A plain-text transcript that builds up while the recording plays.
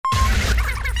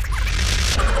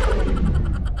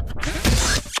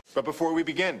But before we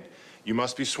begin, you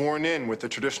must be sworn in with the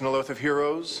traditional oath of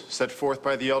heroes set forth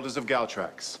by the elders of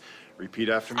Galtrax. Repeat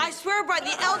after me. I swear by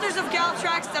the elders of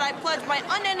Galtrax that I pledge my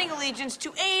unending allegiance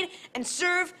to aid and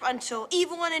serve until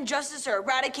evil and injustice are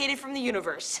eradicated from the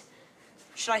universe.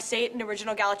 Should I say it in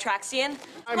original Galatraxian?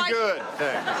 I'm good,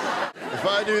 thanks. If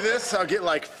I do this, I'll get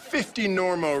like 50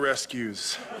 Normo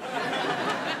rescues.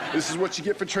 This is what you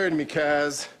get for trading me,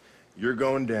 Kaz. You're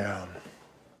going down.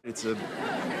 It's a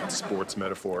sports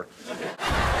metaphor.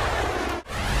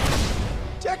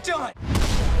 Tecton!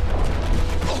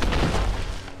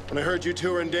 When I heard you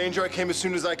two were in danger, I came as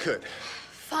soon as I could.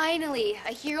 Finally,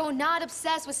 a hero not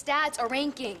obsessed with stats or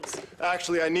rankings.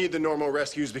 Actually, I need the Normo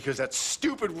rescues because that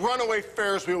stupid runaway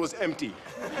Ferris wheel was empty.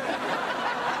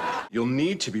 You'll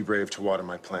need to be brave to water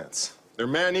my plants. They're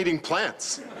man-eating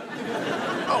plants.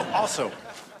 Oh, also,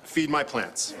 feed my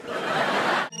plants.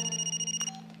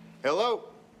 Hello?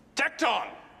 Tecton!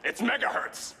 It's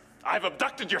megahertz! I've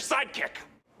abducted your sidekick!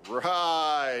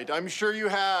 Right, I'm sure you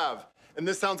have. And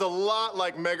this sounds a lot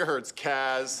like megahertz,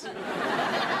 Kaz.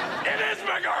 It is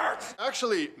megahertz!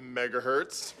 Actually,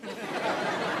 megahertz.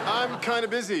 I'm kind of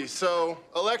busy, so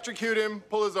electrocute him,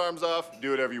 pull his arms off,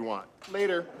 do whatever you want.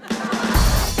 Later.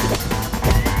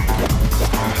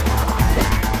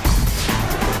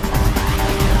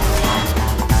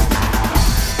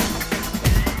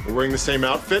 We're wearing the same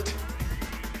outfit?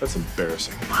 That's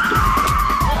embarrassing.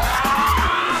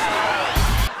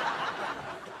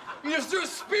 You just threw a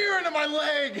spear into my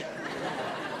leg!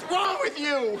 What's wrong with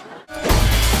you?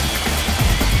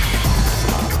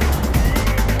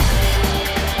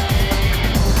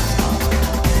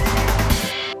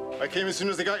 I came as soon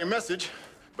as I got your message,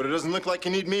 but it doesn't look like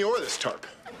you need me or this tarp.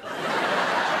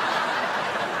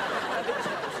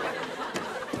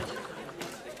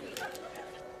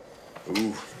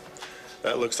 Ooh,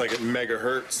 that looks like it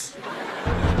megahertz.